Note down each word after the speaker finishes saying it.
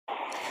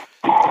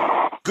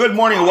Good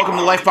morning and welcome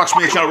to the Lifebox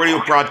Media Channel radio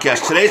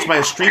broadcast. Today it's my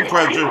esteemed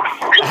pleasure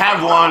to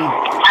have one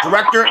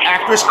director,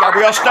 actress,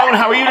 Gabrielle Stone.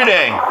 How are you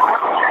today?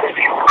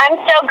 I'm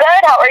so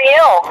good. How are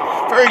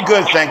you? Very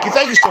good, thank you.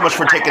 Thank you so much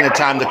for taking the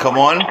time to come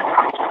on.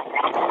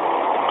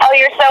 Oh,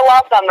 you're so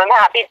welcome. I'm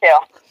happy to.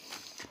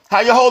 How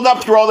you holding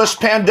up through all this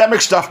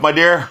pandemic stuff, my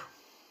dear?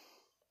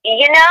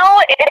 You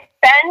know, it's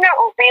been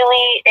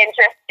really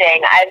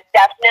interesting. I've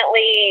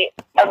definitely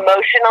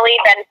emotionally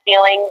been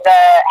feeling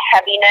the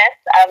heaviness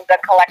of the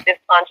collective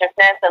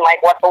consciousness and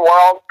like what the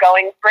world's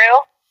going through.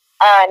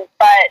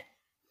 But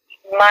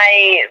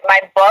my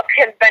book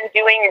has been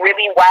doing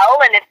really well,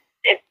 and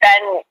it's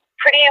been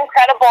pretty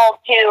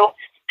incredible to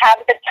have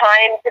the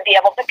time to be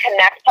able to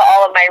connect to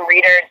all of my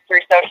readers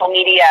through social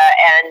media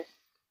and,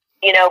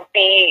 you know,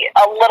 be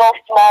a little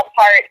small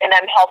part in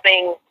them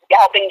helping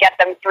get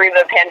them through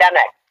the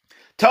pandemic.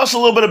 Tell us a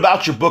little bit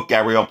about your book,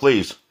 Gabrielle,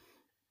 please.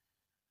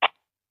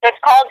 So it's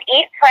called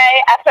Eat, Pray,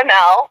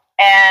 FML,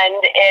 and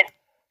it's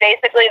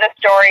basically the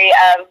story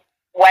of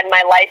when my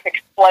life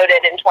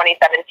exploded in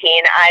 2017.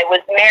 I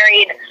was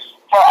married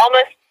for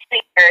almost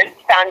 6 years,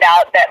 found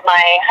out that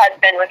my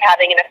husband was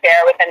having an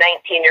affair with a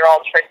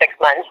 19-year-old for 6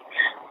 months,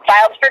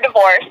 filed for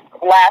divorce,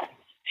 left.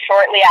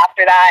 Shortly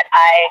after that,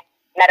 I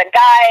met a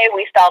guy,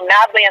 we fell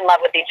madly in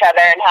love with each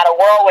other and had a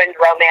whirlwind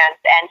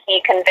romance, and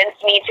he convinced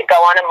me to go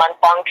on a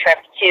month-long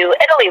trip to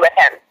Italy with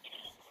him.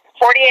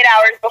 48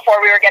 hours before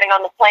we were getting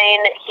on the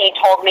plane, he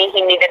told me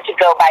he needed to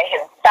go by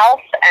himself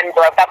and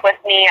broke up with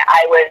me.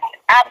 I was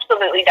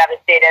absolutely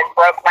devastated,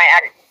 broke my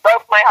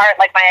heart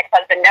like my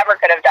ex-husband never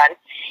could have done.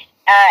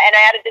 And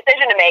I had a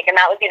decision to make, and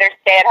that was either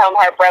stay at home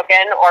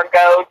heartbroken or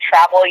go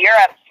travel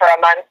Europe for a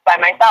month by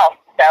myself.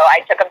 So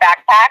I took a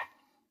backpack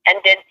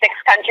and did 6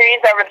 countries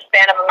over the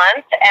span of a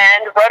month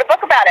and wrote a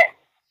book about it.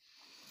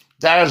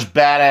 That is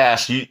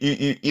badass.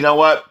 You know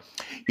what?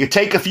 You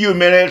take a few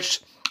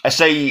minutes. I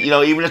say, you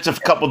know, even if it's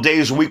a couple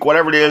days, a week,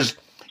 whatever it is,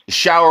 you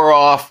shower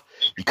off,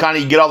 you kind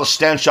of get all the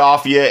stench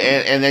off you,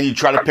 and then you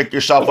try to pick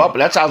yourself up.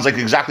 And that sounds like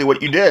exactly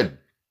what you did.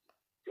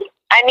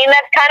 I mean,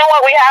 that's kind of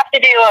what we have to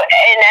do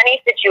in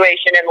any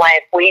situation in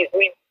life.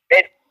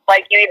 It's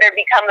like you either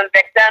become a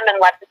victim and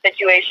let the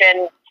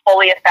situation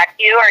fully affect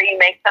you, or you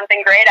make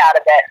something great out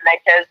of it. And I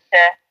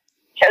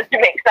chose to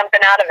make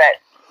something out of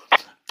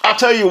it. I'll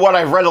tell you what,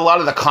 I've read a lot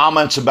of the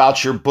comments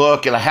about your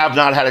book, and I have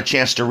not had a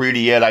chance to read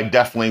it yet. I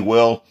definitely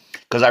will,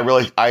 because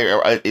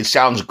it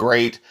sounds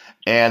great.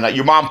 And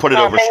your mom put it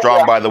over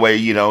strong, by the way.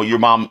 You know, your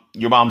mom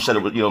said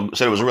it was,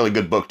 said it was a really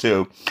good book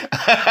too.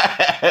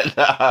 And,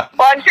 well,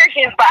 I'm sure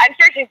she's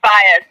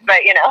biased,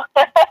 but you know.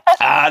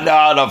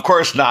 No, of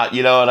course not.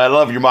 You know, and I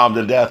love your mom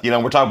to death. You know,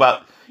 we're talking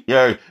about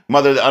your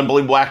mother, the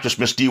unbelievable actress,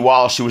 Miss Dee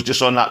Wallace, who was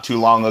just on not too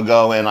long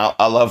ago, and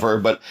I love her.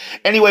 But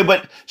anyway,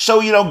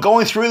 so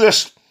going through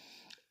this,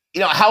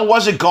 how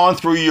was it going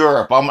through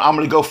Europe? I'm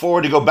going to go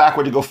forward, to go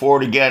backward, to go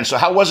forward again. So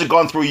how was it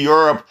going through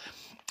Europe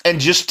and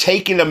just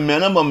taking a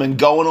minimum and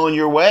going on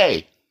your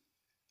way?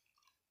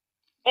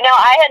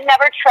 I had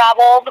never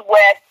traveled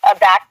with a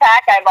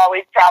backpack. I've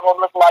always traveled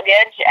with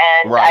luggage,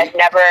 and right. I've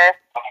never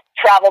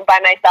traveled by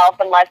myself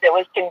unless it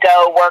was to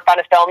go work on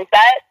a film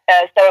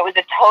set. So it was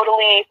a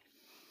totally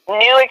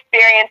new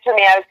experience for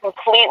me. I was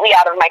completely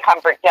out of my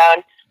comfort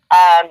zone.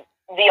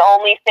 The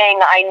only thing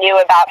I knew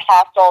about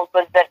hostels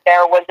was that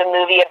there was a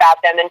movie about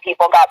them and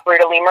people got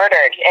brutally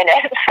murdered in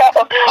it.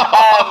 So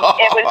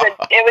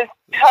it was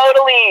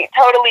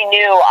totally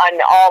new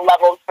on all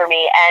levels for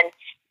me, and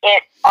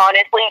it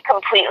honestly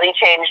completely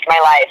changed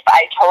my life.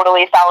 I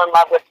totally fell in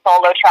love with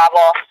solo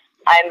travel.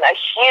 I'm a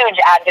huge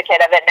advocate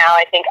of it now.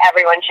 I think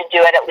everyone should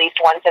do it at least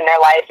once in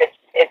their life.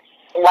 It's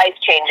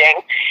life-changing,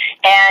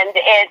 and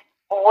it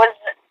was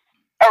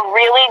a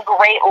really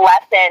great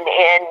lesson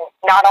in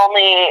not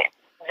only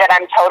that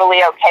I'm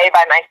totally okay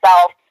by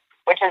myself,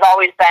 which has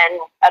always been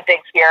a big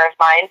fear of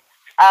mine,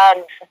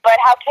 but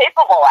how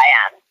capable I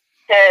am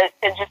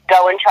to just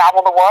go and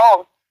travel the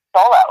world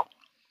solo.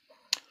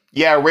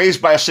 Yeah,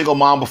 raised by a single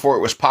mom before it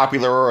was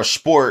popular or a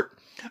sport,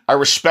 I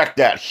respect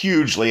that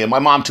hugely. And my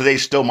mom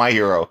today's still my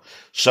hero.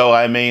 So,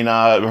 I mean,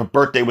 her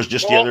birthday was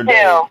just the other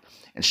day,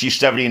 and she's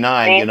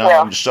 79, Me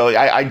too. So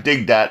I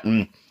dig that,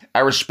 and I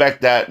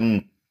respect that.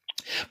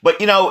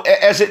 But,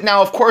 as it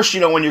now, of course,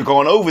 when you're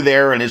going over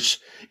there, and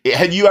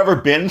had you ever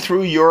been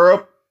through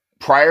Europe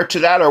prior to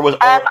that, or was?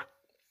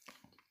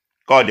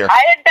 Go ahead, dear.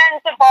 I had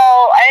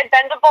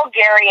been to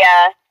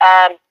Bulgaria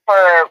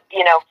for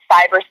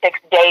 5 or 6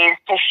 days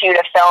to shoot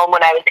a film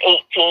when I was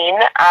 18.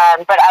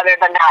 But other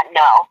than that,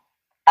 no.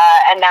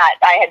 And that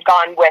I had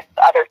gone with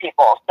other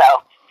people.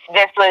 So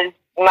this was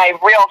my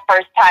real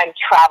first time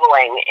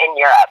traveling in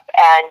Europe,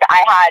 and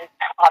I had,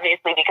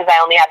 obviously, because I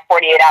only had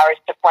 48 hours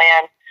to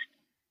plan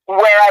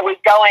where I was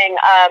going,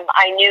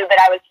 I knew that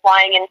I was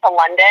flying into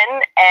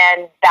London,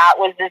 and that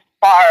was as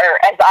far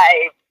as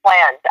I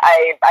planned.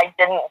 I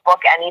didn't book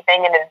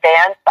anything in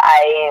advance.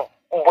 I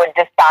would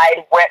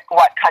decide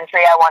what country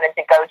I wanted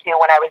to go to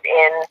when I was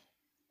in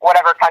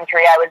whatever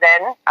country I was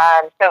in.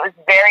 So it was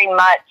very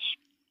much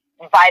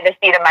by the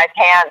seat of my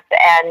pants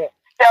and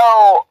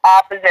so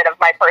opposite of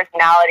my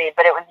personality,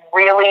 but it was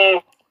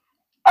really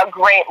a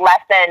great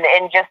lesson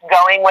in just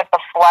going with the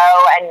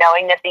flow and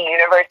knowing that the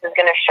universe is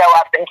going to show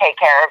up and take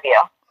care of you.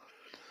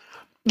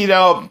 You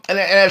know, and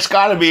it's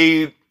got to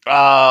be.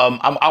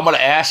 I'm going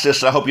to ask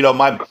this. And I hope you don't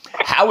mind.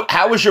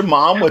 How was your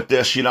mom with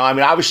this? You know, I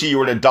mean, obviously you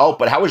were an adult,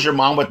 but how was your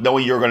mom with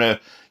knowing you were gonna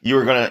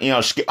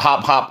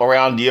hop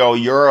around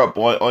Europe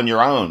on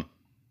your own?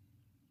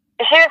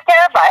 She was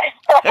terrified.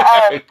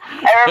 I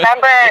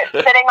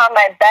remember sitting on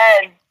my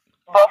bed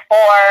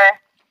before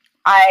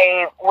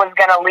I was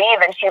gonna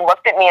leave, and she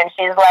looked at me and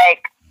she was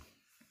like,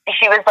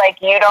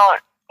 you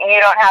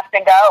don't have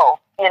to go.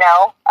 You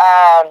know,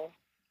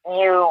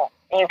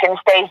 you can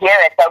stay here.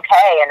 It's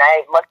okay. And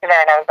I looked at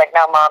her and I was like,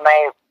 no, Mom,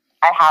 I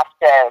have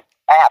to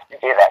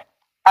do this.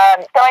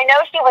 So I know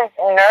she was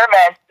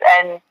nervous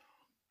and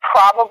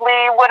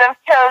probably would have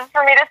chose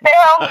for me to stay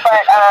home,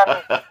 but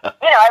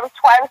I was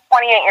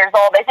 28 years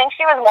old. I think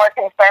she was more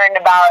concerned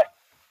about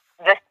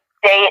the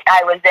state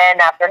I was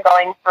in after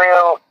going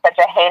through such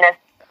a heinous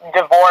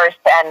divorce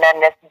and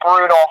then this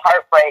brutal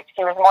heartbreak.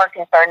 She was more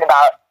concerned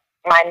about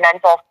my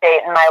mental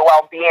state and my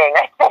well-being,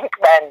 I think,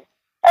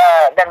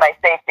 than my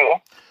safety.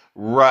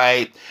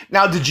 Right.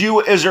 Now,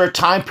 is there a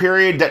time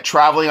period that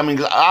traveling, I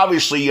mean,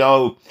 obviously,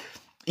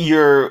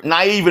 you're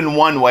naive in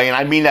one way, and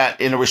I mean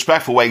that in a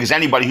respectful way, because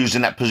anybody who's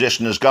in that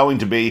position is going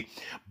to be,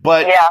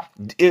 but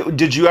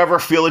did you ever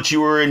feel that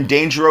you were in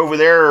danger over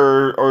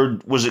there, or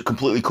was it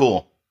completely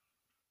cool?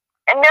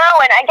 No,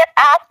 and I get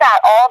asked that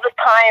all the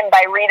time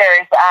by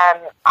readers.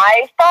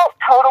 I felt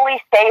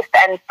totally safe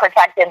and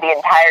protected the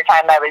entire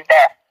time I was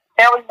there.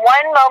 There was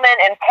one moment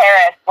in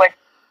Paris, which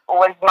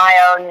was my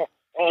own,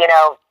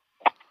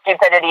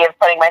 stupidity of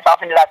putting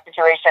myself into that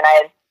situation.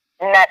 I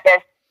had met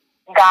this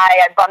guy,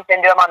 I bumped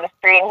into him on the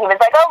street, and he was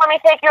like, oh, let me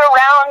take you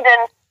around,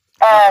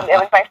 and it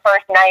was my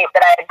first night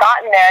that I had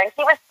gotten there, and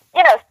he was,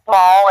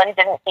 small and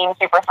didn't seem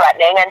super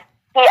threatening, and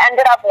he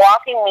ended up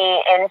walking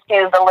me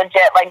into the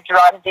legit,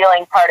 drug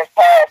dealing part of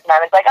Paris, and I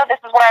was like, oh, this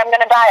is where I'm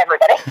going to die,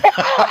 everybody.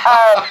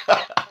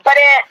 But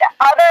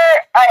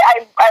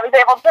I was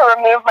able to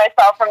remove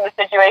myself from the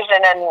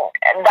situation,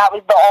 and that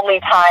was the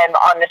only time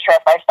on the trip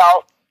I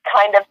felt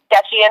kind of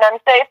sketchy and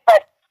unsafe.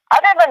 But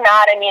other than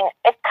that, I mean,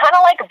 it's kind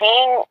of like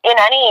being in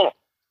any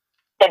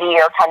city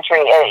or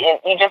country.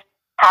 You just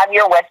have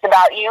your wits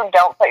about you.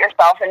 Don't put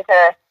yourself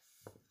into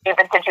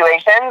stupid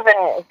situations,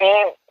 and be,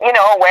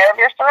 aware of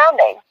your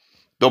surroundings.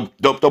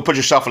 Don't put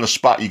yourself in a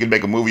spot you can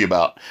make a movie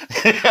about.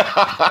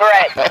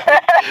 Right.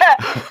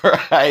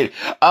 Right.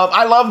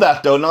 I love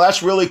that, though. No,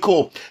 that's really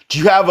cool. Do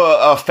you have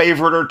a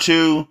favorite or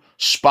two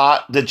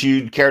spot that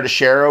you'd care to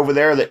share over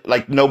there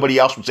that nobody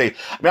else would say?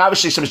 I mean,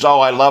 obviously somebody says, oh,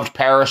 I loved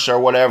Paris or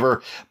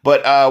whatever,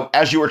 but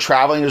as you were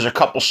traveling, there's a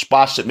couple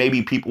spots that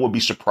maybe people would be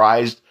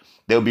surprised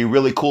that would be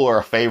really cool or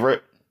a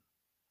favorite.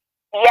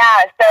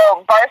 Yeah,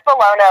 so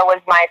Barcelona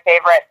was my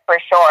favorite for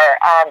sure.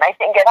 I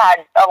think it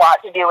had a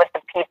lot to do with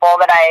the people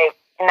that I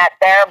met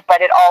there, but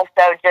it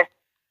also just,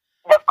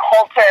 the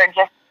culture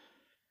just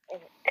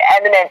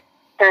eminent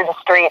through the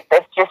streets.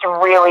 It's just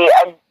really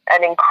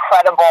an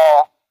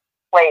incredible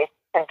place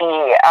to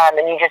be,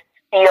 and you just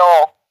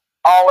feel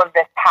all of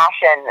this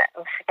passion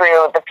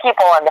through the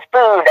people and the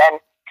food and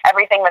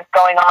everything that's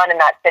going on in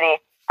that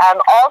city.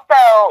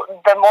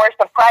 Also, the more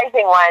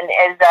surprising one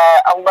is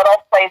a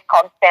little place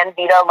called San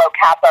Vito Lo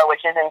Capo,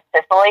 which is in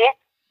Sicily,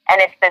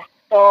 and it's this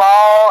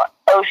small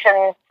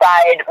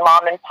oceanside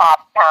mom and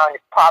pop town.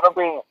 It's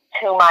probably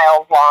 2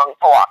 miles long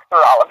to walk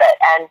through all of it,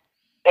 and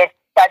it's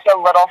such a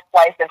little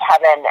slice of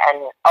heaven,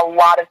 and a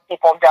lot of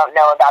people don't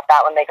know about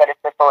that when they go to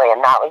Sicily,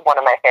 and that was one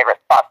of my favorite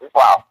spots as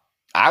well.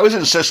 I was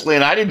in Sicily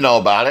and I didn't know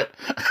about it.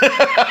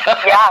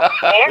 Yeah,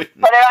 see?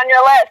 Put it on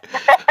your list.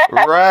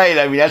 Right.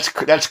 I mean,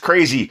 that's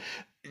crazy.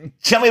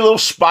 Tell me a little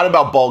spot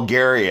about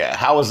Bulgaria.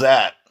 How was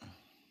that?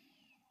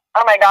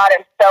 Oh my God, it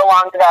was so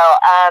long ago.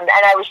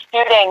 And I was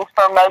shooting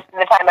for most of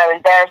the time I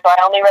was there, so I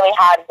only really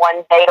had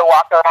one day to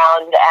walk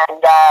around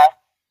and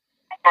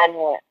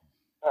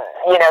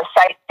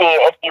sightsee,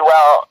 if you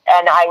will.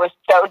 And I was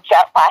so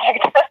jet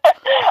lagged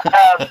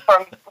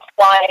from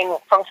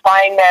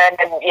flying there and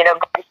then,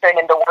 going straight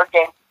into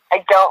working.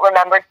 I don't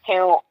remember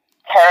too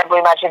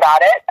terribly much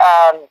about it,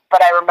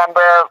 but I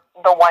remember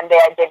the one day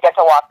I did get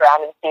to walk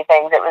around and see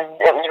things. It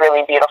was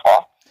really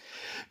beautiful.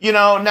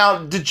 Now,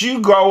 did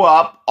you grow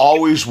up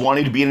always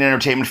wanting to be in the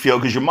entertainment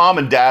field? Because your mom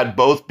and dad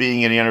both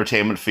being in the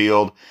entertainment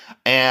field,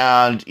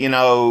 and,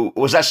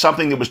 was that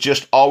something that was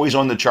just always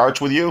on the charts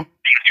with you?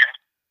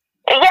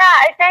 Yeah,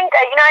 I think,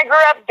 I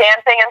grew up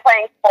dancing and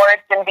playing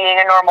sports and being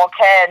a normal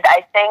kid.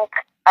 I think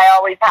I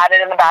always had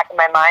it in the back of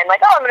my mind,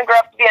 like, oh, I'm going to grow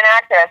up to be an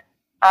actress.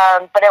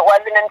 But it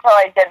wasn't until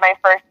I did my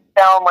first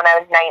film when I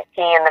was 19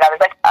 that I was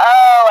like,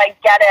 oh, I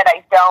get it.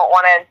 I don't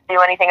want to do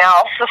anything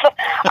else. But,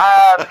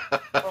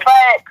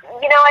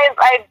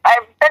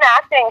 I've been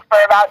acting for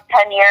about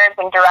 10 years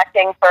and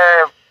directing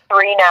for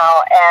 3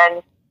 now.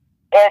 And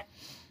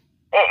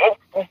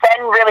it's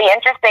been really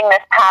interesting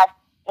this past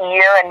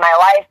year in my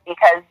life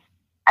because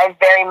I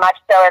very much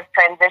so have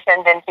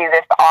transitioned into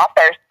this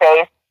author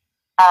space.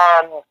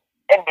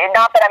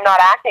 not that I'm not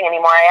acting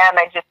anymore. I am.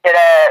 I just did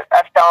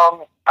a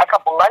film a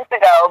couple months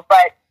ago,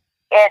 but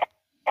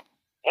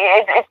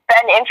it's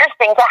been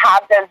interesting to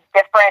have those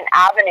different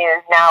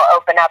avenues now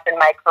open up in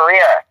my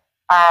career.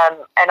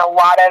 And a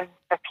lot of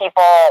the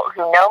people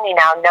who know me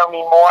now know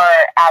me more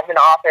as an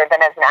author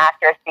than as an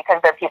actress,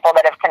 because they're people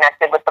that have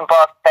connected with the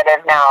book that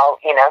have now,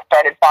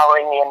 started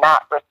following me in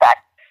that respect.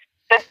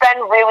 So it's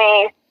been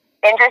really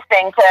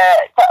interesting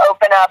to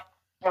open up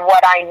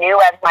what I knew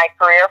as my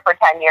career for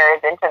 10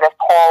 years into this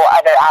whole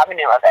other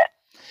avenue of it.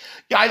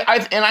 Yeah,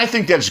 I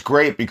think that's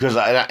great because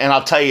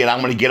I'll tell you, and I'm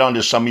going to get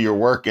onto some of your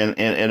work in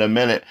a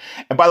minute.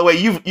 And by the way,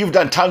 you've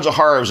done tons of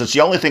horrors. It's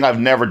the only thing I've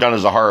never done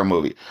as a horror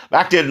movie.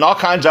 I've acted in all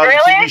kinds of other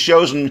TV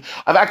shows, and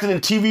I've acted in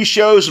TV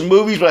shows and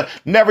movies, but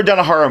I've never done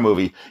a horror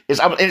movie. It's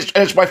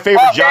my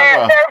favorite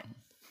genre.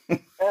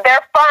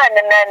 They're fun,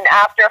 and then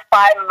after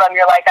 5 of them,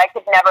 you're like, I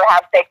could never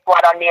have fake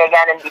blood on me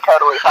again and be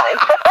totally fine.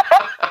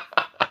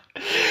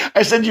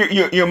 I said,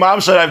 your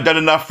mom said I've done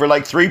enough for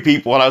like 3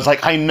 people, and I was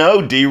like, I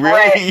know, Dee,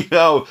 really,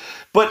 right.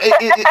 But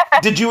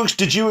did you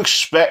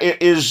expect,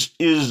 is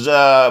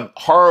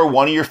horror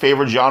one of your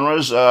favorite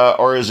genres,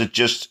 or is it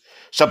just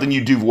something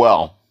you do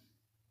well?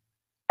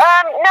 No,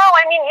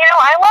 I mean,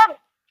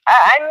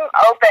 I'm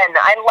open.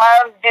 I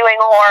love doing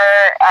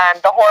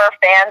horror. The horror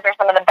fans are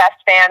some of the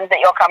best fans that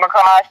you'll come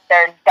across.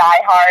 They're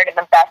diehard in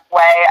the best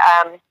way.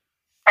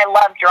 I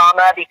love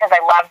drama because I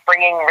love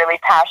bringing really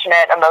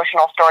passionate,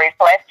 emotional stories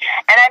to life.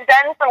 And I've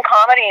done some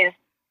comedies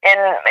in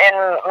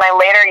my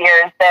later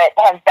years that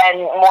have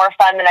been more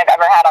fun than I've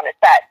ever had on a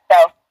set.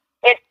 So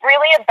it's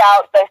really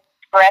about the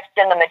script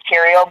and the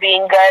material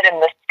being good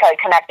and this kind of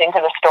connecting to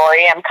the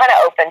story. I'm kind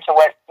of open to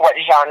what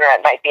genre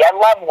it might be. I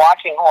love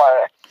watching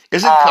horror.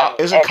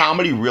 Isn't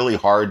comedy really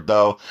hard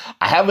though?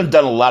 I haven't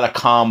done a lot of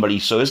comedy,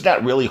 so isn't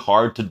that really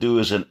hard to do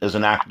as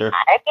an actor?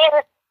 I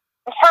mean,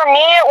 for me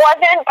it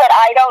wasn't, but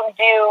I don't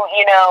do,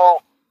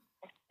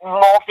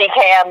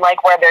 multicam,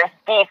 like where there's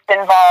beats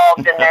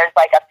involved and there's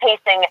like a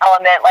pacing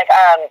element. Like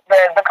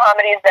the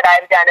comedies that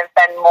I've done have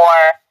been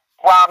more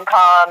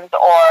rom-coms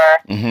or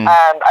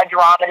a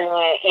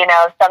dramedy,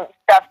 some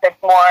stuff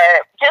that's more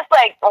just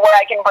like where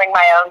I can bring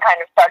my own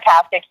kind of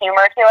sarcastic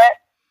humor to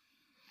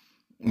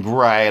it.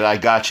 Right, I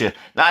got you.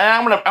 Now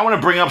I want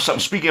to bring up something.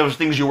 Speaking of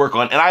things you work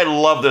on, and I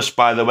love this,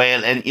 by the way.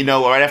 And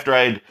right after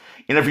I had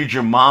interviewed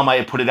your mom, I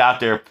had put it out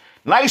there.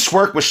 Nice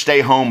work with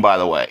Stay Home, by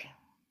the way.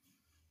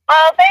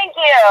 Oh, thank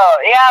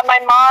you. Yeah, my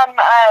mom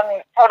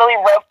totally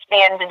roped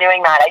me into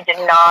doing that. I did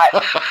not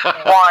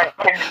want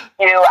to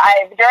do.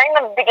 During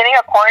the beginning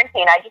of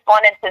quarantine, I just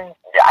wanted to.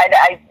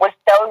 I was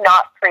so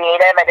not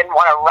creative. I didn't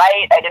want to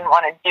write. I didn't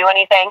want to do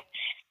anything.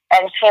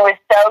 And she was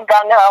so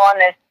gung ho on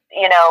this,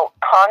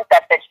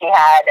 concept that she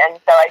had. And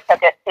so I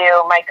took it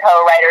to my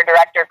co-writer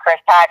director Chris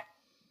Heck,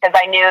 because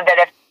I knew that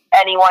if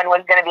anyone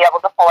was going to be able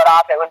to pull it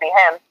off, it would be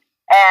him.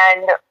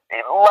 And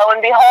lo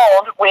and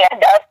behold, we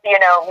end up,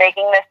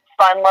 making this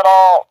fun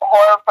little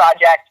horror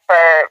project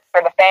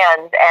for the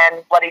fans,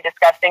 and Bloody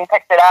Disgusting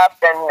picked it up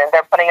and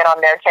they're putting it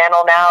on their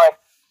channel now. It's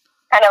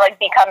kind of like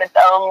become its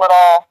own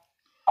little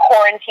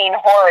quarantine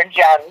horror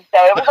gem.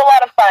 So it was a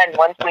lot of fun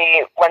once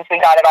we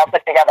got it all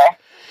put together.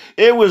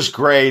 It was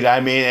great.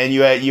 I mean, and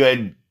you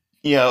had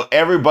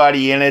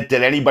everybody in it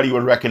that anybody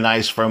would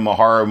recognize from a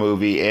horror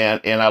movie,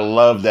 and I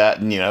love that.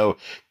 And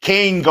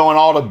Kane going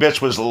all to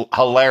bits was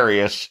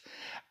hilarious.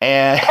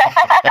 And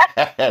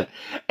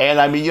and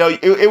I mean,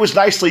 it was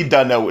nicely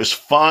done though. It was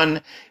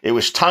fun. It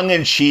was tongue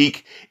in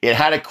cheek. It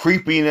had a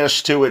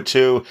creepiness to it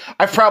too.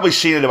 I've probably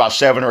seen it about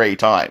 7 or 8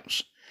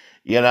 times.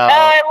 Oh,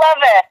 I love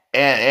it.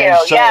 And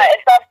so, yeah,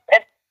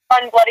 it's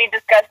on Bloody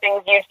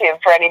Disgusting's YouTube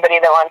for anybody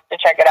that wants to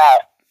check it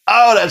out.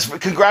 Oh,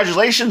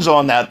 congratulations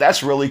on that.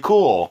 That's really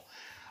cool.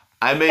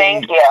 I mean,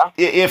 thank you.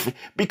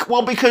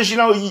 Because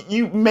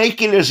you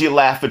make it as you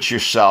laugh at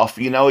yourself.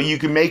 You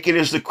can make it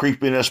as the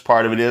creepiness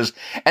part of it is,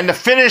 and the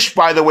finish,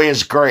 by the way,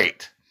 is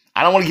great.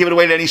 I don't want to give it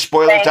away to any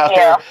spoilers out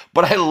there,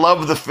 but I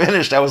love the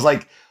finish. I was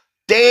like,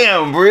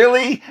 "Damn,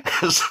 really?"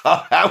 So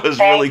that was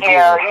really cool.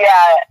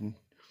 Yeah.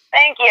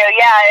 Thank you.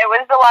 Yeah, it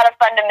was a lot of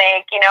fun to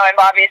make.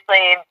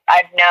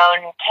 I've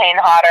known Kane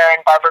Hodder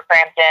and Barbara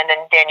Crampton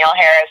and Danielle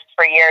Harris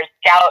for years.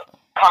 Scout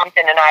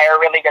Compton and I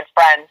are really good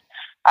friends.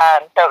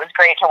 So it was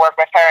great to work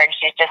with her, and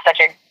she's just such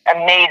an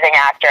amazing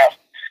actress.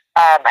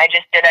 I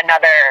just did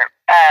another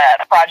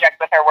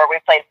project with her where we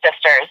played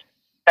sisters.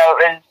 So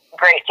it was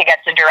great to get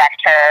to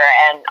direct her,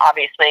 and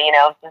obviously,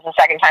 this is the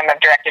second time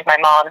I've directed my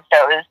mom,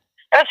 so it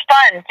was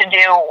fun to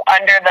do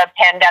under the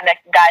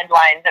pandemic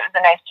guidelines. It was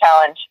a nice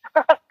challenge.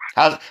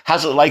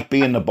 How's it like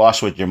being the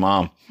boss with your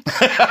mom?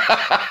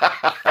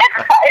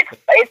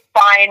 It's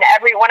fine.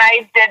 When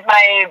I did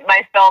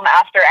my film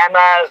After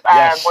Emma,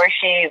 yes, where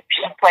she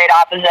played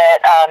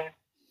opposite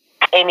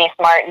Amy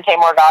Smart and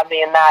Tamor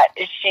Godley, and that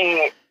it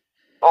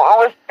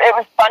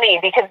was funny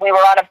because we were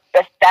on a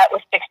set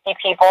with 60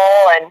 people,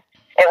 and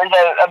it was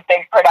a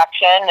big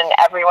production, and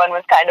everyone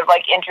was kind of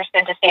like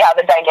interested to see how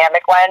the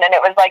dynamic went, and it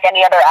was like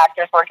any other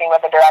actors working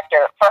with a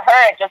director. For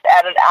her, it just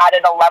added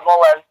a level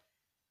of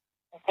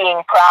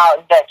being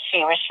proud that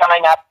she was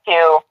showing up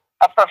to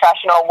a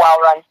professional,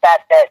 well-run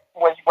set that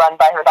was run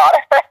by her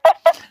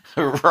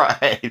daughter.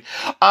 Right.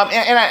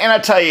 And I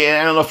tell you, and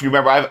I don't know if you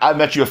remember, I've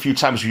met you a few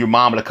times with your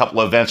mom at a couple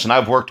of events, and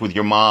I've worked with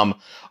your mom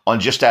on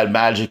Just Add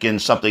Magic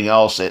and something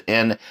else.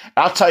 And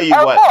I'll tell you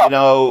what, cool. you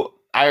know,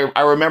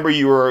 I remember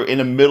you were in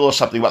the middle of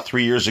something about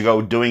 3 years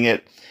ago doing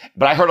it,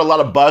 but I heard a lot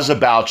of buzz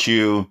about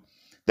you,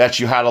 that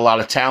you had a lot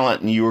of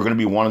talent and you were going to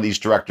be one of these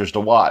directors to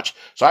watch.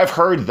 So I've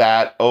heard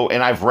that. Oh,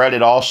 and I've read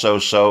it also.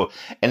 So,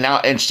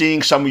 and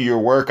seeing some of your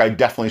work, I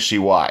definitely see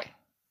why.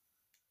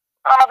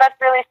 Oh, that's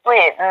really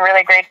sweet and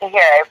really great to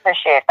hear. I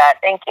appreciate that.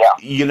 Thank you.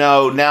 You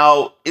know,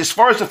 now, as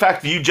far as the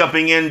fact that you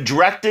jumping in,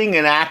 directing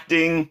and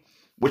acting,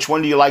 which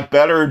one do you like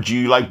better, or do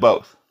you like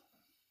both?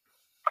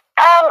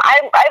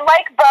 I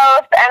like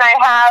both, and I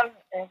have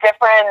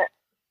different,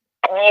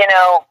 you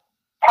know,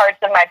 parts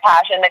of my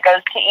passion that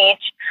goes to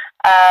each.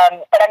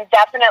 But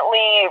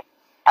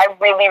I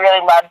really,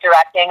 really love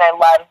directing. I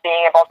love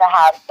being able to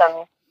have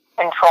some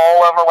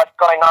control over what's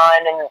going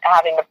on and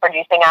having the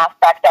producing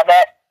aspect of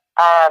it.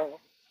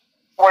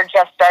 We're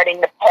just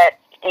starting to pitch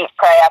Eat,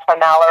 Pray,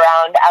 FML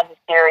around as a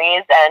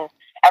series, and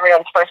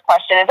everyone's first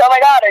question is, oh my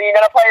God, are you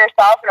going to play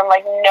yourself? And I'm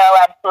like, no,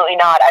 absolutely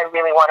not. I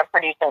really want to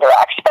produce and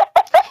direct.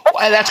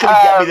 Well, and that's going to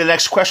get me the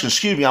next question.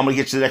 Excuse me, I'm going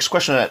to get to the next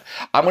question on that.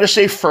 I'm going to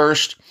say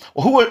first,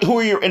 well, who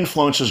are your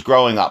influences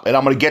growing up? And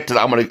I'm going to get to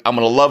that. I'm going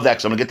to love that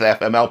because I'm going to get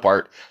to the FML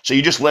part. So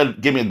you just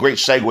give me a great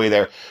segue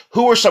there.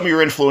 Who are some of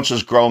your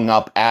influences growing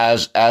up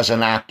as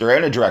an actor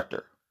and a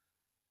director?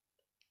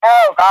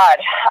 Oh, God.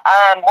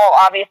 Well,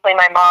 obviously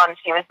my mom,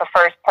 she was the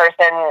first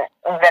person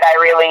that I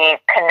really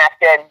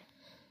connected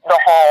the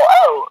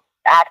whole,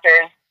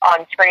 actors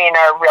on screen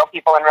are real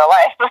people in real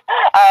life.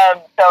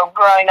 So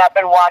growing up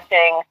and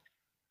watching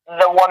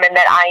the woman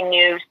that I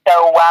knew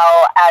so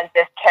well as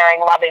this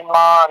caring, loving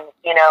mom,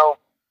 you know,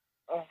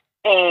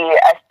 be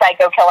a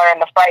psycho killer in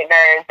The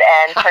Frighteners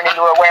and turn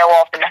into a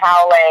werewolf in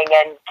Howling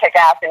and kick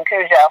ass in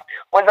Cujo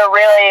was a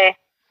really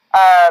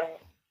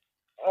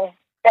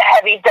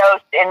heavy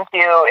dose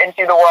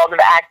into the world of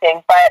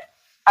acting. But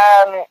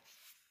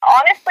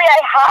honestly, I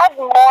have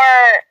more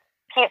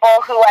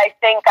people who I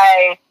think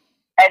I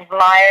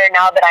admire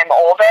now that I'm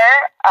older,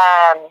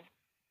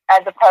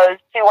 as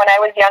opposed to when I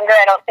was younger.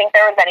 I don't think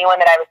there was anyone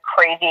that I was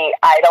crazy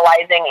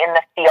idolizing in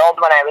the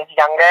field when I was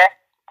younger.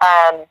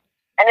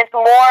 And it's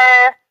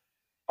more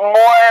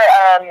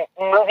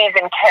movies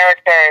and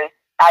characters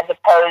as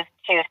opposed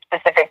to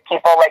specific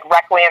people, like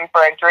Requiem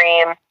for a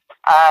Dream,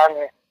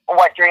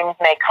 What Dreams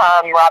May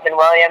Come, Robin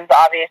Williams,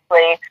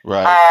 obviously.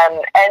 Right.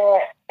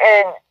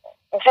 And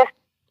just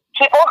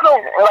people who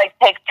like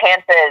take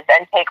chances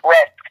and take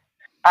risks.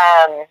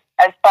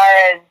 As far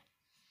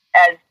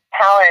as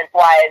talent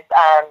wise,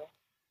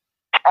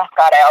 oh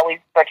God, I always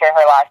butcher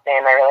her last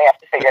name. I really have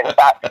to figure this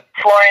out.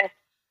 Florence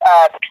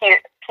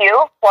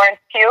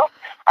Pugh,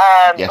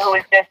 Yes. who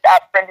was just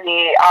up for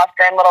the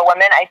Oscar in Little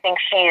Women. I think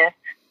she's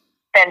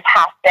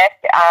fantastic.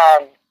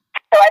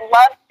 So I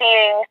love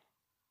seeing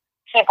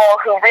people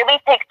who really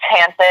take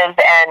chances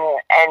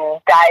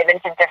and dive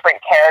into different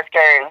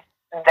characters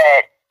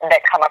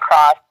that come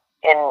across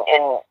in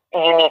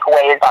unique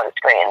ways on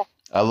screen.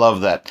 I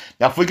love that.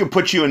 Now, if we could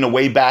put you in the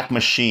Wayback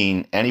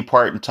Machine, any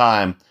part in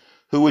time,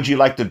 who would you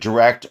like to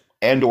direct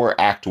and or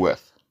act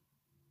with?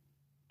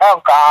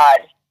 Oh, God.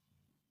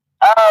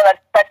 Oh,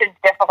 that's such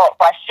a difficult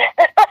question.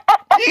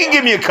 You can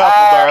give me a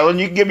couple, darling.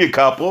 You can give me a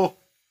couple.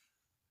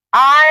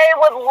 I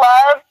would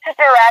love to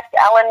direct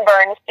Ellen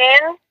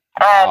Bernstein.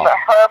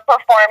 Her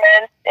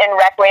performance in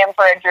Requiem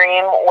for a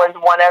Dream was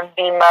one of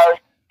the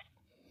most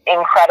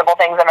incredible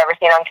things I've ever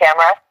seen on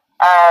camera.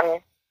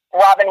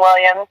 Robin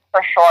Williams,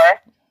 for sure.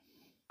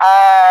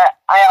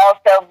 I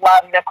also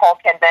love Nicole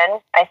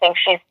Kidman. I think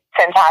she's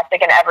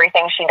fantastic in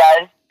everything she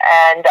does.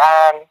 And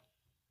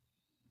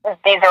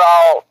these are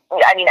all,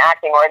 I mean,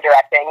 acting or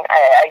directing,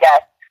 I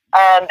guess.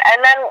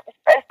 And then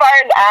as far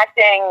as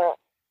acting,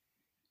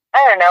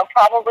 I don't know,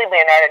 probably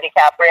Leonardo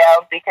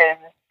DiCaprio, because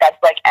that's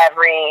like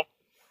every,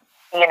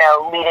 you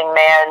know, leading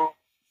man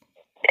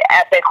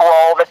epic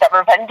role that's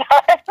ever been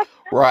done.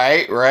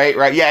 Right.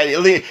 Yeah,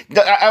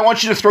 I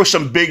want you to throw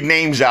some big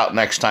names out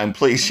next time,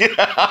 please.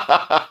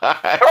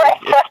 Right.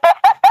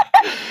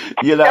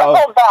 You know, don't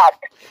hold back.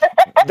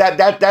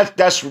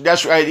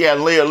 that's right. Yeah,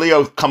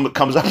 Leo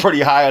comes up pretty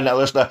high on that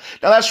list. Now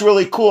that's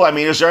really cool. I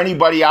mean, is there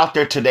anybody out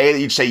there today that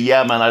you'd say,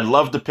 yeah, man, I'd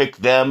love to pick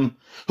them?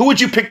 Who would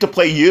you pick to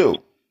play you?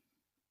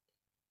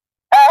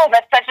 Oh,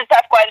 that's such a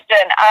tough question.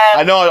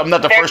 I know I'm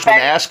not the first one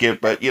to ask it,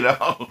 but you know.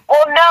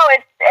 Well,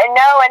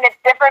 and it's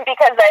different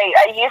because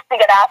I used to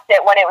get asked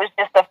it when it was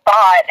just a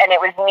thought and it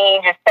was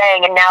me just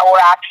saying, and now we're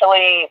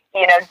actually,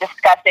 you know,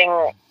 discussing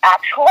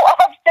actual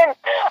options.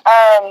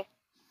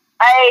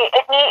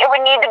 It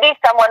would need to be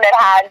someone that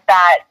has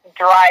that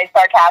dry,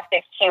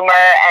 sarcastic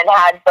humor and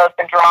has both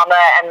the drama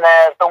and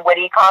the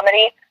witty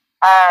comedy.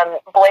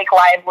 Blake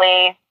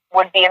Lively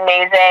would be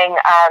amazing.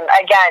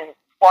 Again,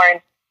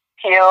 Florence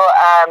Pugh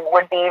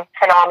would be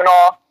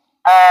phenomenal.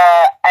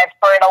 I've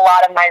heard a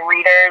lot of my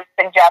readers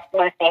suggest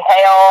Lucy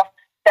Hale.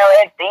 So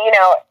it's, you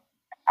know,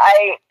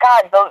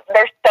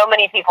 There's so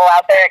many people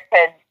out there.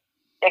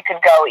 It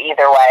could go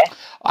either way.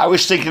 I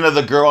was thinking of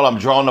the girl, I'm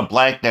drawing a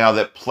blank now,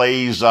 that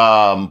plays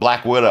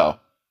Black Widow.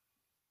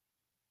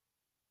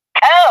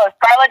 Oh,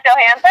 Scarlett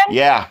Johansson?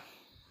 Yeah.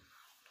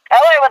 Oh,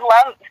 I would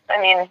love.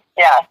 I mean,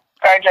 yeah,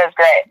 ScarJo's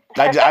great.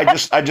 I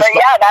just. But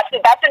yeah, that's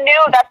a new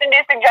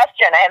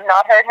suggestion. I have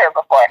not heard her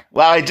before.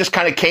 Well, it just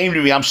kind of came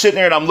to me. I'm sitting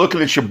there and I'm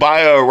looking at your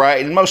bio,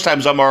 right? And most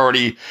times I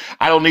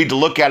don't need to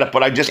look at it,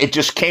 but it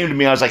just came to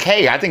me. I was like,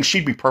 hey, I think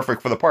she'd be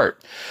perfect for the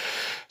part.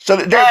 So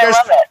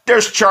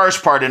there's Char's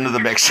part into the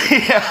mix.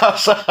 Yeah,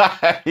 so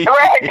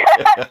Right.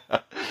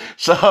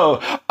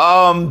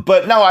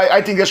 But no,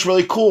 I think that's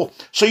really cool.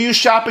 So you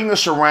shopping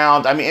this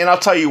around, I mean, and I'll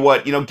tell you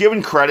what,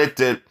 given credit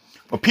that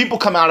when people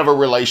come out of a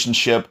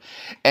relationship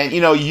and,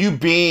 you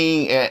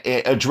being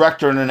a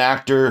director and an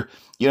actor,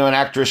 an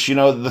actress,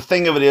 the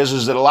thing of it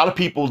is that a lot of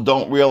people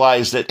don't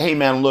realize that, hey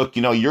man, look,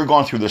 you're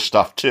going through this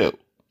stuff too.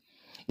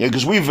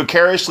 Because we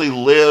vicariously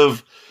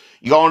live.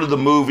 You go into the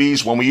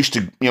movies when we used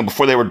to,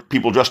 before they were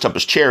people dressed up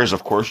as chairs,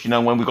 of course,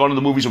 when we go into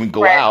the movies and we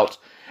go out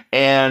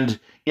and,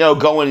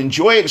 go and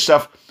enjoy it and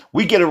stuff,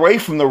 we get away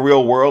from the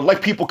real world.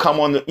 Like people come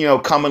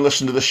and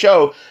listen to the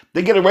show.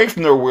 They get away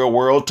from the real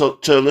world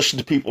to listen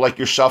to people like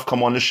yourself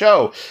come on the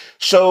show.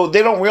 So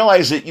they don't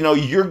realize that,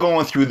 you're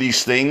going through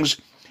these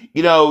things.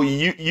 You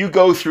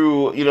go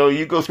through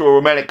a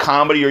romantic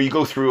comedy, or you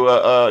go through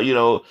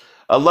a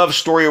love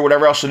story or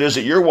whatever else it is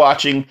that you're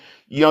watching.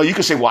 You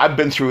can say, well, I've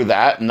been through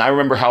that, and I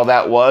remember how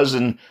that was,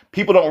 and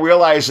people don't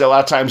realize that a lot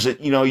of times that,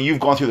 you've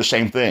gone through the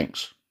same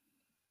things.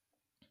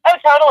 Oh,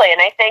 totally,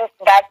 and I think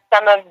that's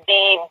some of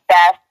the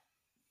best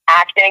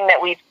acting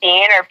that we've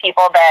seen, are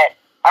people that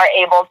are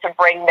able to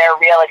bring their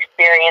real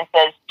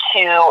experiences to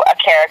a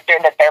character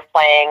that they're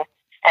playing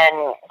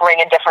and bring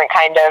a different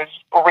kind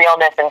of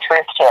realness and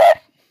truth to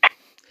it.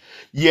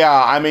 Yeah,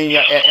 I mean,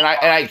 and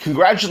I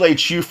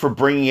congratulate you for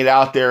bringing it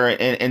out there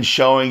and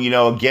showing,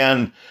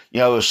 again,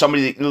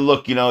 somebody,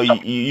 look,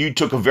 you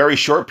took a very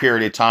short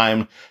period of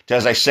time to,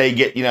 as I say,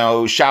 get,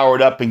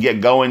 showered up and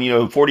get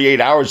going. 48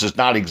 hours is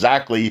not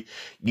exactly,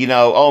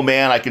 oh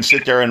man, I can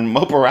sit there and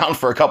mope around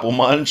for a couple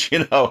months.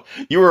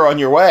 You were on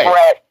your way.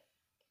 Right.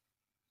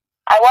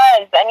 I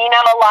was, and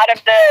a lot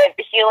of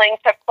the healing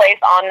took place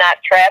on that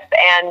trip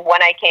and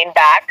when I came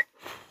back,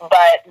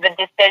 but the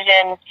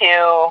decision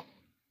to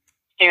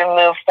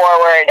move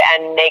forward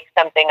and make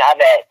something of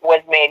it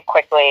was made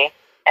quickly,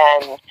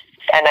 and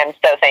I'm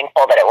so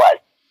thankful that it was.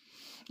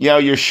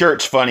 Your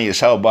shirt's funny as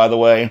hell, by the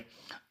way.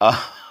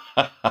 What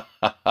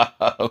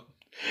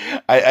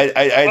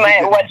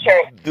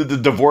shirt? The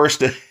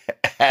divorced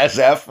as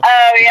F.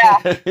 Oh yeah.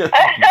 Hey,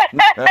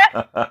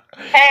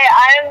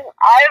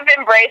 I've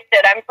embraced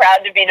it. I'm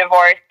proud to be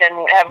divorced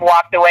and have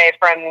walked away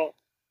from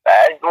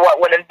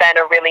what would have been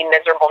a really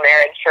miserable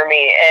marriage for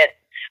me. It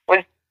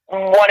was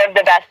one of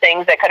the best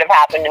things that could have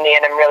happened to me,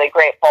 and I'm really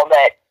grateful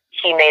that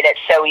he made it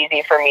so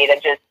easy for me to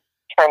just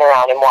turn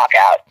around and walk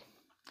out.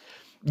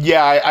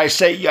 Yeah, I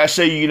say,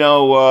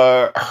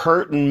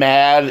 hurt and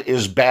mad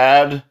is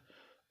bad,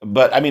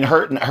 but I mean,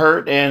 hurt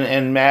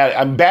and mad.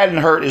 I'm bad and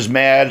hurt is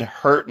mad.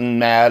 Hurt and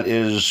mad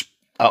is,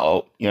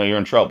 you're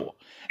in trouble.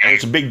 And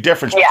it's a big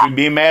difference between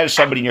being mad at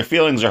somebody and your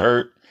feelings are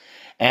hurt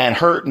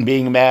and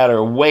being mad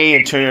are way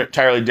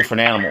entirely different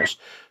animals.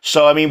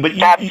 So, I mean, but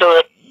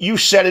Absolutely. You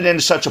set it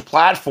into such a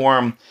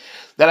platform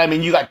that, I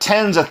mean, you got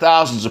tens of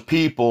thousands of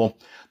people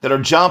that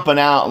are jumping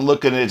out and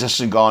looking at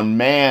this and going,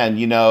 man,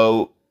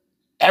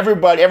 every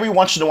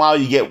once in a while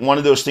you get one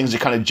of those things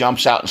that kind of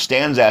jumps out and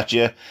stands at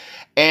you.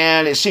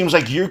 And it seems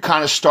like you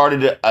kind of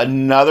started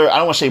another, I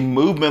don't want to say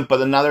movement,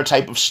 but another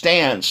type of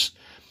stance,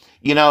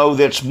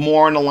 that's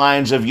more in the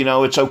lines of,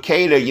 it's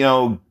okay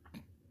to,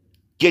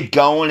 get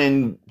going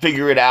and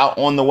figure it out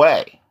on the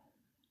way.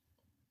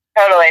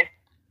 Totally.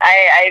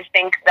 I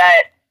think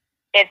that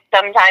it's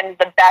sometimes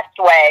the best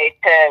way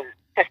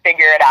to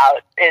figure it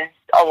out is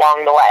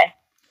along the way.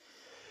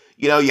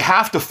 You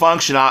have to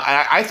function.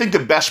 I think the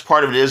best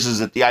part of it is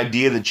that the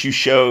idea that you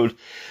showed,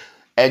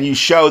 and you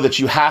show that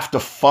you have to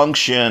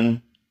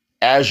function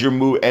as you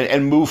move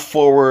and move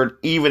forward,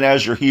 even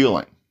as you're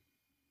healing.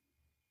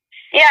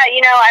 Yeah,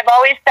 I've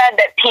always said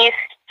that peace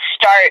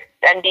starts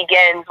and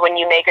begins when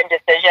you make a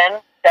decision.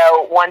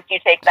 So once you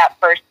take that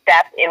first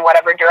step in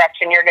whatever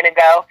direction you're going to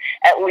go,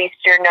 at least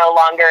you're no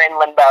longer in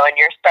limbo and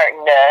you're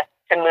starting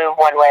to move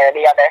one way or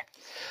the other.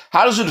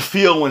 How does it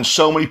feel when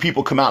so many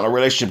people come out in a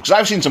relationship? Because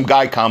I've seen some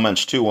guy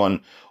comments too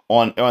on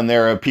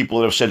there, people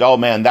that have said, "Oh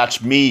man,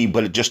 that's me,"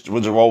 but it just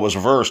the role was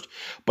reversed.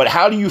 But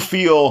how do you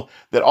feel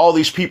that all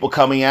these people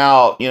coming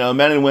out,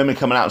 men and women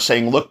coming out and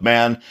saying, "Look,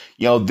 man,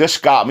 this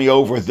got me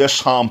over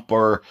this hump,"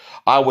 or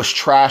 "I was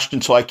trashed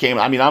until I came."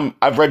 I mean,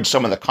 I've read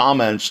some of the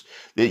comments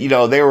that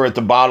they were at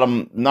the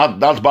bottom, not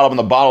the bottom of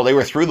the bottle, they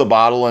were through the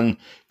bottle and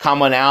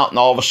coming out, and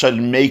all of a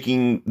sudden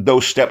making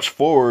those steps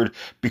forward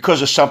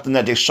because of something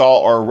that they saw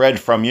or read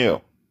from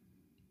you.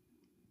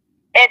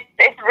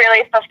 It's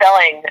really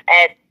fulfilling.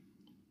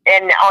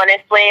 And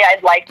honestly,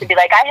 I'd like to be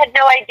like, I had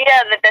no idea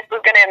that this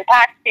was going to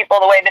impact people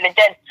the way that it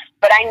did.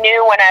 But I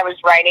knew when I was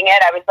writing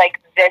it, I was like,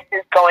 this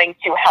is going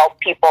to help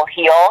people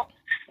heal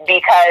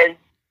because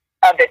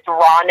of its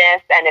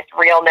rawness and its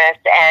realness.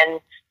 And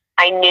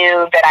I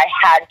knew that I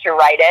had to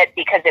write it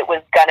because it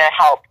was going to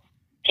help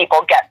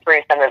people get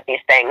through some of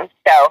these things.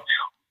 So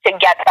to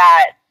get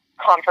that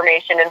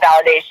confirmation and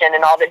validation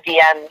and all the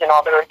DMs and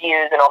all the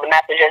reviews and all the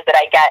messages that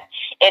I get,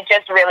 it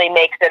just really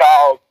makes it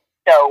all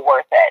so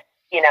worth it.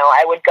 You know,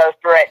 I would go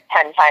through it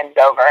 10 times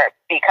over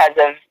because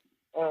of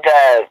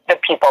the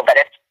people that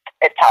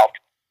it's helped.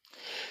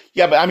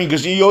 Yeah, but I mean,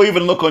 because you'll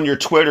even look on your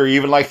Twitter,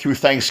 even like through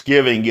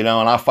Thanksgiving, you know,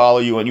 and I follow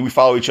you and we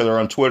follow each other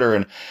on Twitter,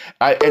 and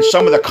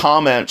some of the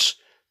comments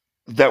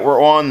that were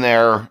on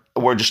there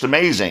were just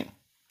amazing.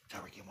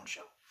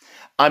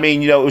 I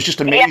mean, you know, it was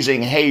just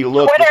amazing. Yeah. Hey,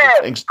 look,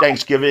 Twitter,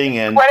 Thanksgiving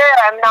and Twitter,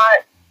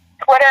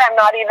 I'm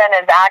not even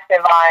as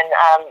active on.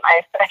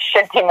 I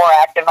should be more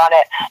active on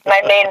it. My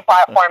main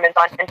platform is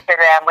on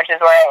Instagram, which is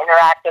where I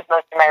interact with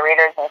most of my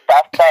readers and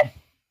stuff. But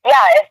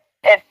yeah,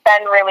 it's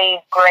been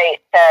really great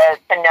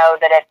to know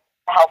that it's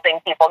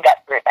helping people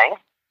get through things.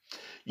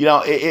 You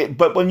know,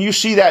 but when you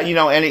see that, you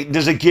know, and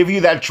does it give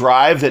you that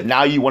drive that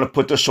now you want to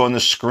put this on the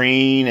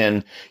screen?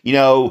 And, you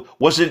know,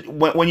 was it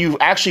when you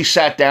actually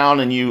sat down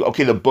and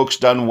the book's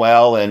done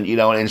well and, you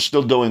know, and it's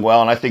still doing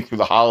well. And I think through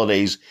the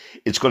holidays,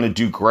 it's going to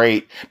do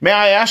great. May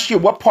I ask you,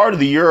 what part of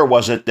the year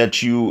was it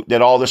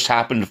that all this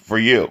happened for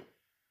you?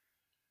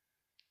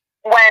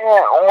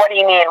 What do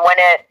you mean?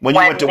 When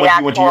you went to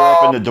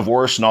Europe and the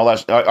divorce and all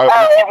that? It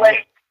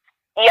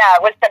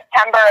was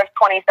September of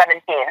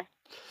 2017.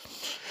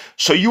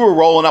 So you were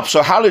rolling up.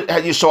 So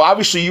so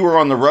obviously you were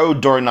on the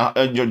road during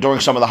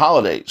some of the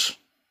holidays.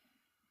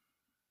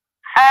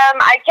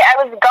 I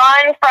was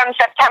gone from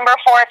September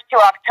 4th to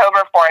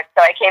October 4th,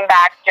 so I came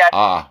back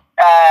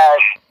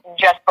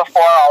just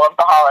before all of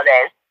the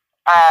holidays.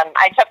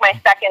 I took my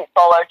second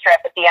solo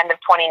trip at the end of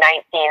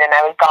 2019, and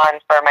I was gone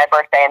for my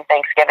birthday and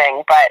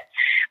Thanksgiving. But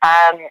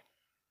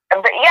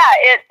yeah,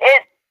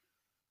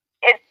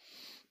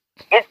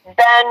 it's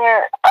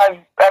been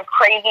a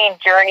crazy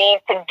journey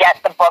to get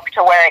the book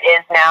to where it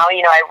is now.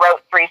 You know, I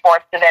wrote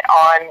 3/4 of it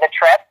on the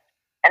trip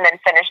and then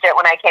finished it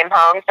when I came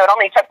home. So it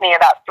only took me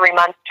about 3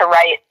 months to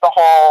write the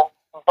whole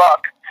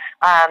book.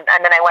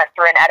 And then I went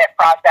through an edit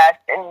process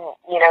and,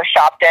 you know,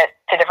 shopped it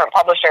to different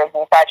publishers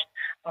and such.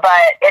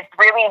 But it's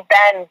really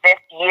been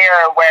this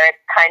year where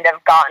it's kind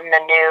of gotten a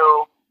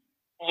new,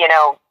 you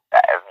know,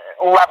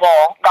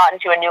 gotten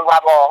to a new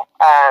level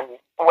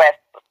with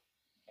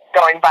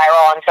going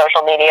viral on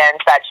social media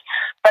and such.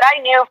 But I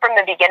knew from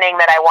the beginning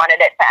that I wanted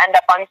it to end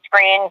up on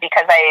screen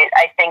because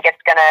I think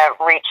it's going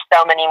to reach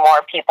so many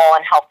more people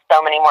and help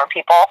so many more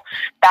people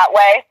that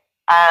way.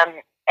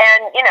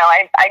 And, you know,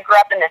 I grew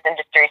up in this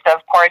industry, so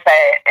of course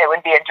it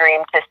would be a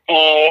dream to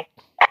see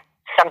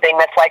something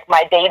that's like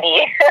my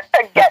baby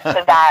get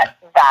to that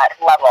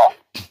level.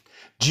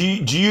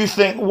 Do you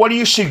think, what do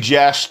you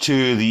suggest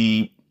to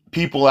the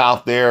people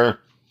out there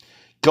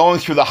going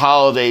through the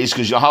holidays,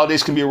 because the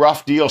holidays can be a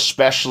rough deal,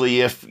 especially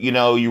if, you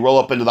know, you roll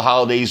up into the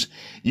holidays,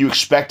 you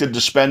expected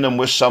to spend them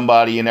with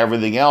somebody and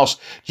everything else.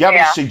 Do you have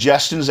any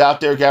suggestions out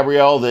there,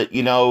 Gabrielle, that,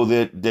 you know,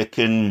 that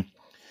can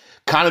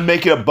kind of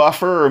make it a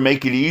buffer or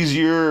make it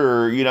easier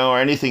or, you know, or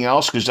anything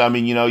else? Because, I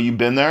mean, you know, you've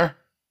been there.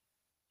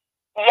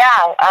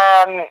 Yeah,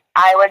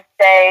 I would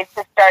say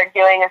to start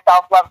doing a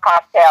self-love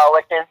cocktail,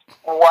 which is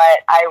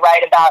what I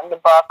write about in the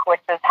book,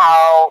 which is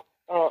how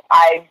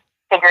I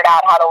figured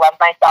out how to love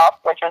myself,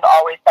 which was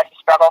always such a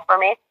struggle for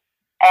me.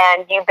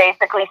 And you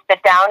basically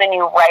sit down and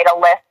you write a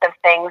list of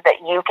things that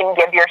you can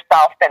give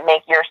yourself that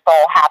make your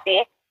soul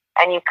happy,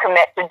 and you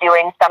commit to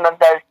doing some of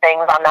those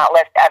things on that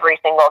list every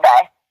single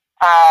day.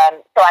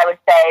 So I would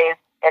say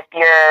if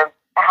you're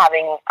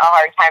having a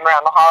hard time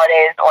around the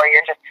holidays or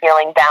you're just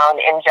feeling down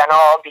in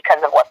general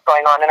because of what's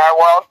going on in our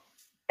world,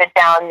 sit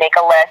down, make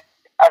a list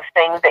of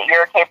things that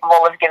you're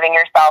capable of giving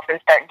yourself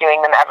and start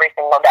doing them every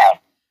single day.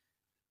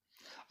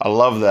 I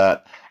love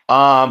that.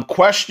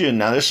 Question.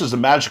 Now, this is a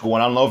magical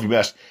one. I don't know if you've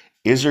asked.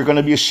 Is there going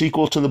to be a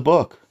sequel to the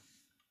book?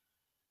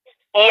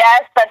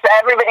 Yes, that's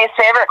everybody's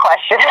favorite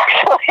question,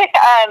 actually.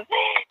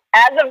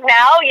 As of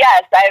now,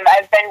 yes.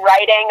 I've been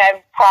writing.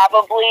 I'm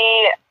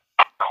probably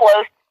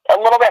a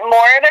little bit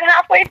more than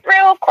halfway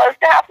through, close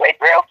to halfway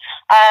through.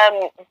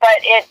 But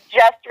it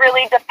just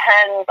really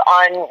depends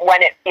on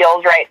when it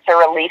feels right to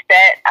release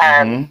it.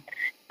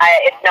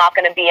 It's not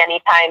going to be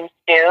anytime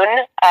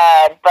soon,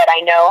 but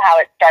I know how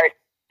it starts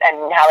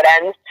and how it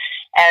ends,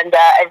 and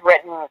I've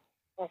written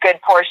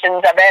good portions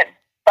of it.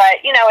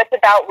 But, you know, it's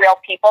about real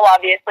people,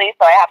 obviously,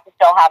 so I have to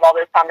still have all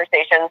those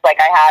conversations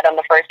like I had on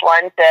the first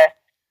one to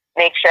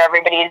make sure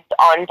everybody's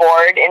on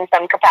board in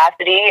some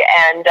capacity.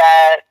 And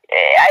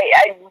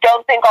I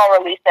don't think I'll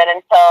release it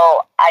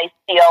until I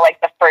feel like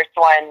the first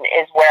one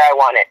is where I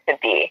want it to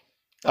be.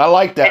 I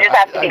like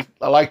that.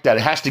 I like that.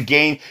 It has to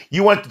gain.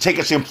 You want to take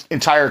its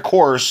entire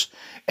course,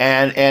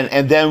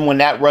 and then when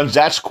that runs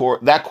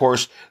that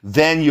course,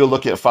 then you'll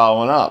look at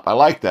following up. I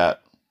like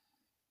that.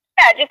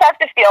 Yeah, it just has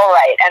to feel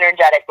right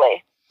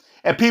energetically.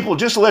 And people,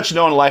 just to let you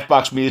know, in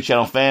Lifebox Media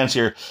Channel fans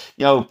here,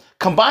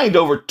 combined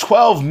over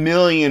 12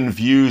 million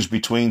views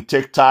between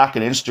TikTok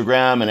and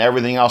Instagram and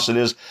everything else it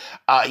is.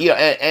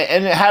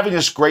 And having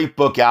this great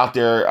book out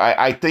there,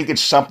 I think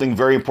it's something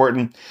very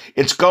important.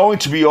 It's going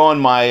to be on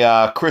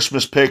my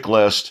Christmas pick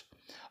list,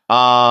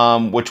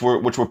 which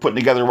we're putting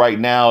together right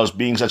now as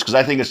being such, because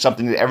I think it's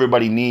something that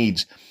everybody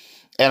needs.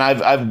 And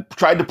I've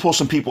tried to pull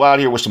some people out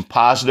here with some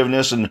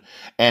positiveness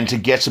and to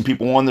get some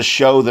people on the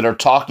show that are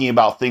talking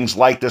about things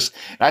like this.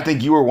 And I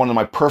think you were one of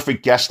my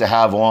perfect guests to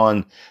have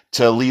on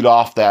to lead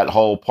off that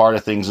whole part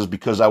of things, is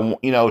because I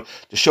want,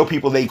 to show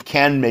people they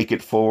can make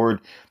it forward.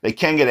 They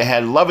can get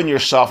ahead. Loving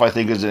yourself, I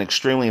think, is an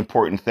extremely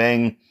important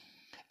thing.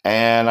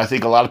 And I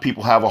think a lot of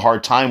people have a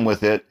hard time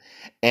with it.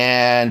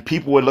 And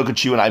people would look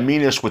at you, and I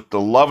mean this with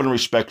the love and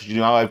respect,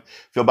 how I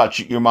feel about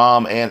your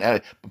mom,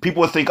 and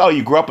people would think, oh,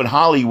 you grew up in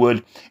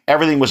Hollywood,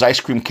 everything was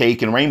ice cream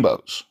cake and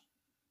rainbows.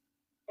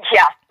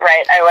 Yeah,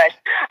 right, I wish.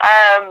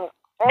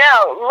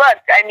 No, look,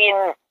 I mean,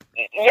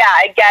 yeah,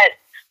 I get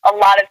a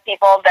lot of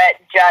people that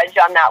judge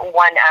on that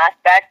one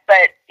aspect,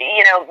 but,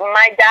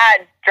 my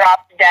dad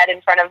dropped dead in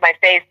front of my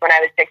face when I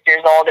was 6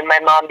 years old, and my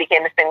mom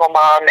became a single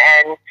mom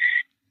and,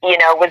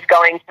 was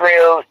going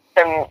through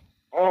some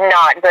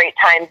not great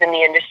times in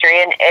the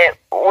industry, and it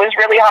was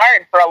really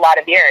hard for a lot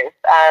of years.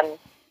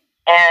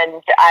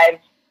 And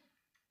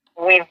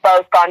we've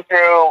both gone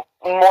through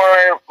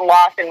more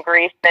loss and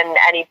grief than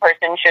any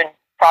person should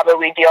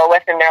probably deal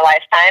with in their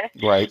lifetime.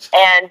 Right.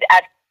 And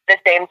at the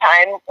same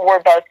time,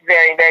 we're both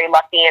very, very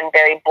lucky and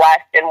very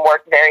blessed and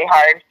work very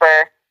hard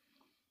for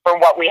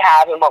what we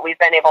have and what we've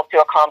been able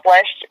to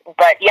accomplish.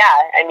 But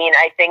yeah, I mean,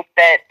 I think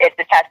that it's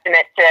a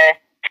testament to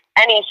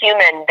any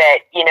human that,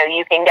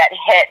 you can get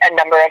hit a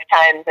number of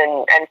times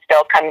and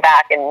still come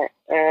back and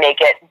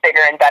make it bigger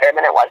and better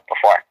than it was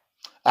before.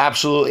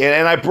 Absolutely.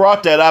 And I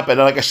brought that up, and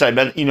like I said,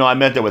 I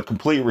meant that with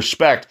complete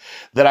respect,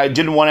 that I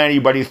didn't want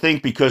anybody to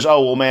think because,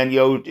 oh, well, man,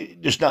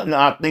 there's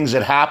not things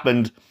that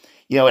happened.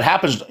 It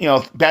happens,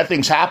 bad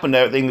things happen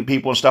to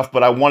people and stuff,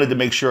 but I wanted to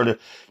make sure to,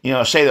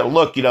 say that,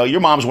 look, your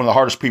mom's one of the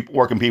hardest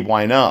working people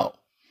I know,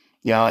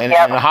 in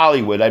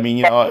Hollywood. I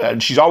mean,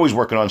 and she's always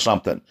working on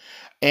something.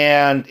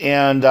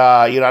 And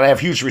I have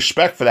huge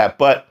respect for that,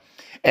 but,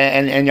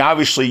 and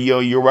obviously,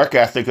 your work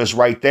ethic is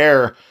right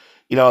there,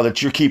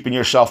 that you're keeping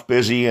yourself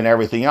busy and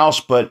everything else,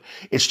 but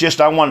it's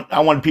just, I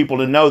want people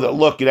to know that,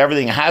 look,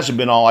 everything hasn't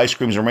been all ice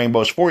creams and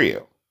rainbows for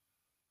you.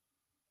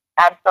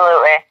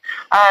 Absolutely.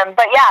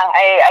 But yeah,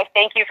 I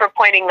thank you for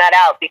pointing that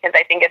out, because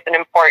I think it's an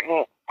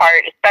important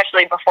part,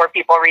 especially before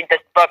people read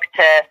this book,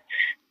 to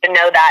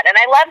know that. And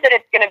I love that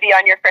it's going to be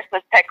on your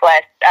Christmas pick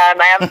list.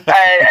 I have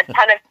a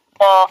ton of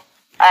people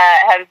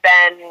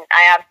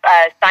I have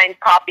signed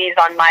copies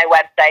on my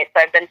website,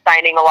 so I've been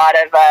signing a lot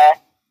of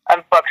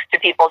books to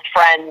people's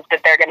friends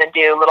that they're going to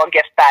do little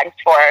gift bags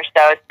for.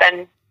 So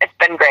it's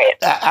been great.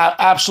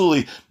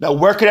 Absolutely. Now,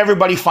 where can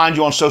everybody find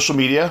you on social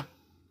media?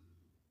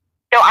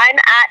 So I'm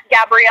at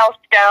Gabrielle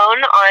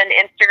Stone on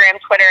Instagram,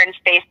 Twitter, and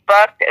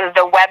Facebook.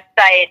 The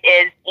website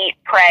is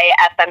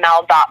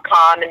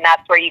eatprayfml.com, and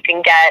that's where you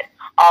can get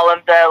all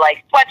of the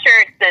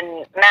sweatshirts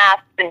and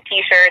masks and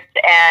T-shirts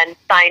and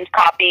signed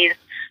copies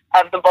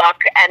of the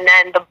book. And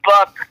then the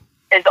book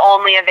is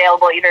only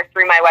available either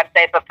through my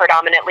website, but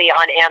predominantly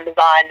on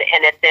Amazon,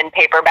 and it's in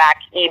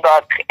paperback,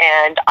 ebook,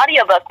 and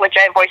audiobook, which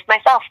I voiced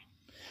myself.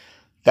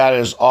 That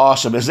is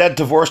awesome. Is that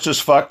Divorced as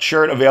Fuck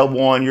shirt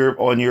available on your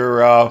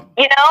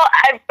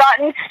I've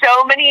gotten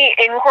so many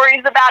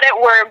inquiries about it.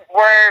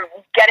 We're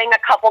getting a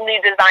couple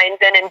new designs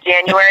in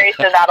January,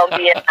 so that'll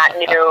be in that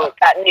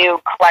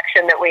new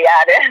collection that we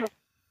added.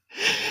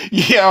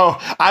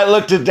 I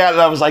looked at that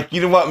and I was like,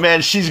 you know what,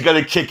 man, she's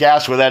gonna kick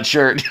ass with that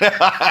shirt.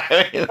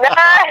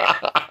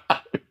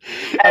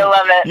 I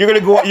love it. You're gonna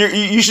go.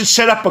 You should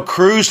set up a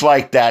cruise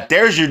like that.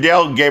 There's your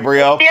deal,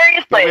 Gabrielle.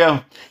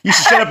 Seriously, you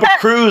should set up a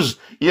cruise.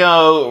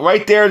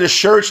 Right there, the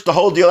shirts, the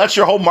whole deal. That's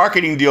your whole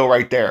marketing deal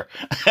right there.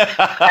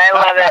 I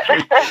love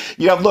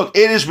it. Look,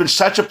 it has been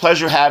such a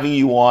pleasure having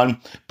you on.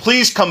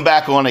 Please come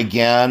back on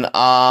again.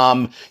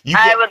 I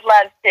would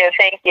love to.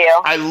 Thank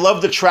you. I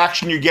love the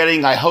traction you're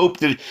getting. I hope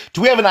that.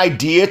 Do we have an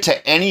idea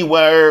to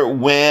anywhere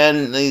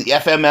when the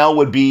FML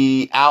would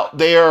be out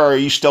there? Or are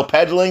you still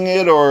peddling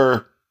it,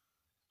 or?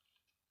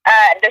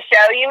 The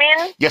show, you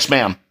mean? Yes,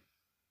 ma'am.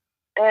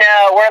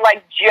 No, we're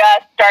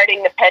just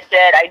starting to pitch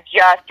it. I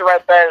just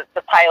wrote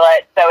the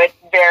pilot, so it's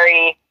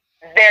very,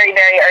 very,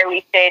 very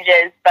early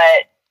stages.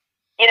 But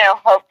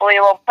hopefully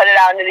we'll put it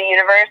out into the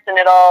universe and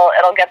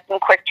it'll get some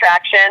quick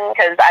traction,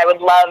 because I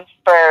would love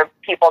for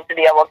people to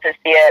be able to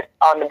see it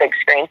on the big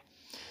screen.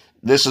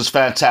 This is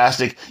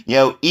fantastic.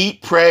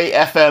 Eat, Pray,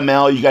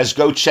 FML. You guys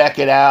go check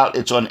it out.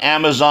 It's on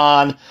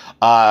Amazon.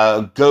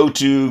 Go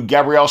to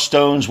Gabrielle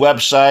Stone's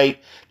website.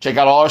 Check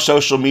out all our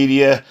social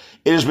media.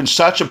 It has been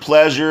such a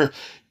pleasure.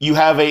 You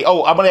have I'm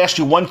going to ask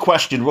you one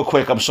question real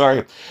quick. I'm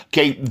sorry.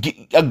 Okay.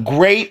 A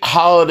great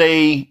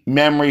holiday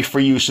memory for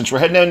you, since we're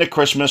heading into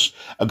Christmas,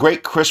 a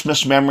great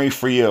Christmas memory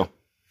for you.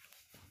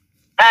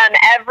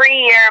 Every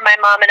year, my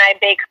mom and I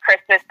bake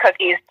Christmas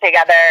cookies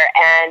together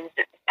and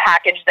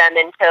package them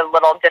into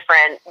little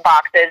different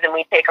boxes, and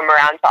we take them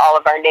around to all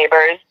of our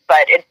neighbors.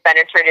 But it's been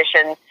a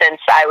tradition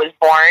since I was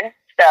born,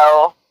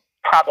 so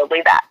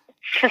probably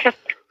that.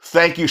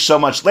 Thank you so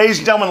much. Ladies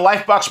and gentlemen,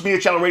 Lifebox Media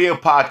Channel Radio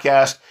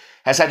Podcast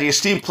has had the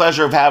esteemed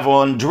pleasure of having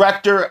on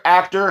director,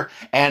 actor,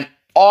 and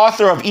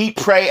author of Eat,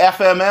 Pray,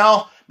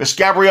 FML, Miss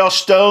Gabrielle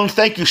Stone.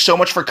 Thank you so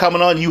much for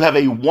coming on. You have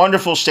a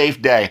wonderful,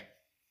 safe day.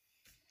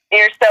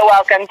 You're so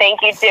welcome.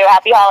 Thank you, too.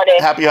 Happy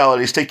holidays. Happy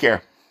holidays. Take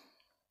care.